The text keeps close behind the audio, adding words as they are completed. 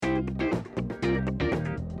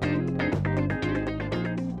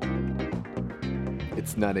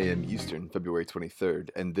It's 9 a.m. Eastern, February 23rd,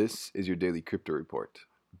 and this is your daily crypto report.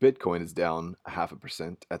 Bitcoin is down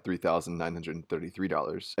 0.5% at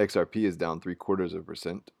 $3,933. XRP is down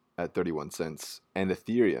 0.75% at 31 cents, and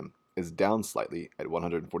Ethereum is down slightly at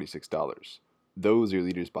 $146. Those are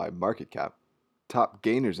leaders by market cap. Top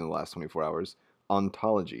gainers in the last 24 hours: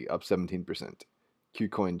 Ontology up 17%,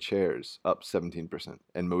 KuCoin Chairs up 17%,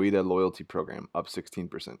 and Moeda Loyalty Program up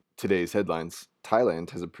 16%. Today's headlines: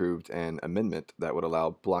 Thailand has approved an amendment that would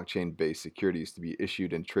allow blockchain-based securities to be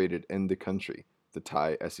issued and traded in the country. The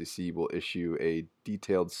Thai SEC will issue a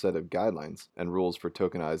detailed set of guidelines and rules for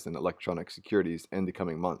tokenized and electronic securities in the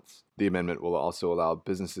coming months. The amendment will also allow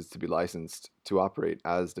businesses to be licensed to operate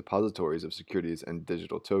as depositories of securities and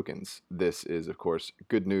digital tokens. This is, of course,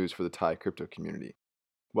 good news for the Thai crypto community.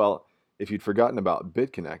 Well, if you'd forgotten about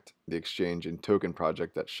BitConnect, the exchange and token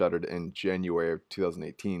project that shuttered in January of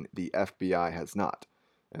 2018, the FBI has not,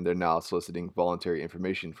 and they're now soliciting voluntary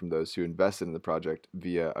information from those who invested in the project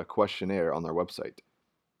via a questionnaire on their website.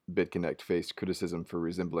 BitConnect faced criticism for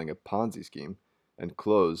resembling a Ponzi scheme and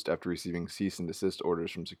closed after receiving cease and desist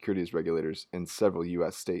orders from securities regulators in several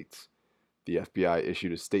U.S. states. The FBI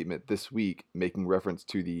issued a statement this week making reference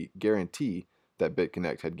to the guarantee that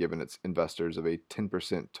BitConnect had given its investors of a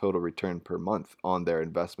 10% total return per month on their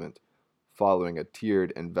investment following a tiered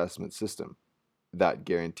investment system. That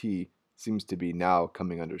guarantee seems to be now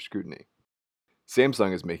coming under scrutiny.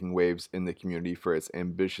 Samsung is making waves in the community for its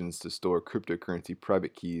ambitions to store cryptocurrency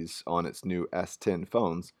private keys on its new S10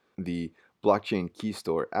 phones. The Blockchain Key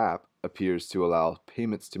Store app appears to allow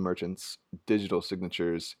payments to merchants, digital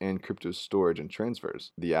signatures, and crypto storage and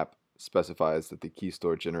transfers. The app specifies that the key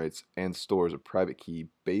store generates and stores a private key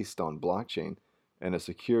based on blockchain and a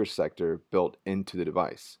secure sector built into the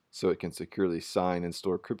device, so it can securely sign and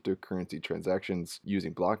store cryptocurrency transactions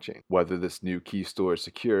using blockchain. Whether this new key store is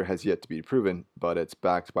secure has yet to be proven, but it's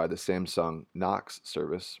backed by the Samsung Knox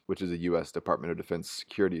service, which is a U.S. Department of Defense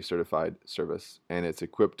security certified service, and it's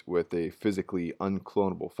equipped with a physically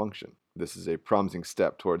unclonable function. This is a promising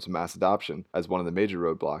step towards mass adoption, as one of the major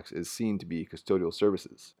roadblocks is seen to be custodial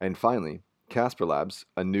services. And finally, CasperLabs,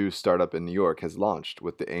 a new startup in New York, has launched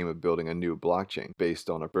with the aim of building a new blockchain based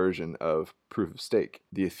on a version of proof of stake.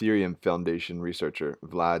 The Ethereum Foundation researcher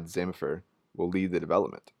Vlad Zamifer will lead the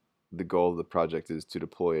development. The goal of the project is to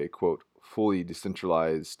deploy a, quote, fully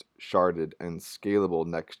decentralized, sharded, and scalable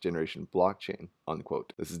next-generation blockchain,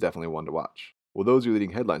 unquote. This is definitely one to watch. Well, those are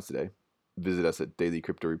leading headlines today. Visit us at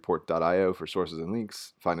dailycryptoreport.io for sources and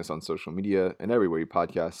links. Find us on social media and everywhere you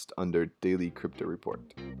podcast under Daily Crypto Report.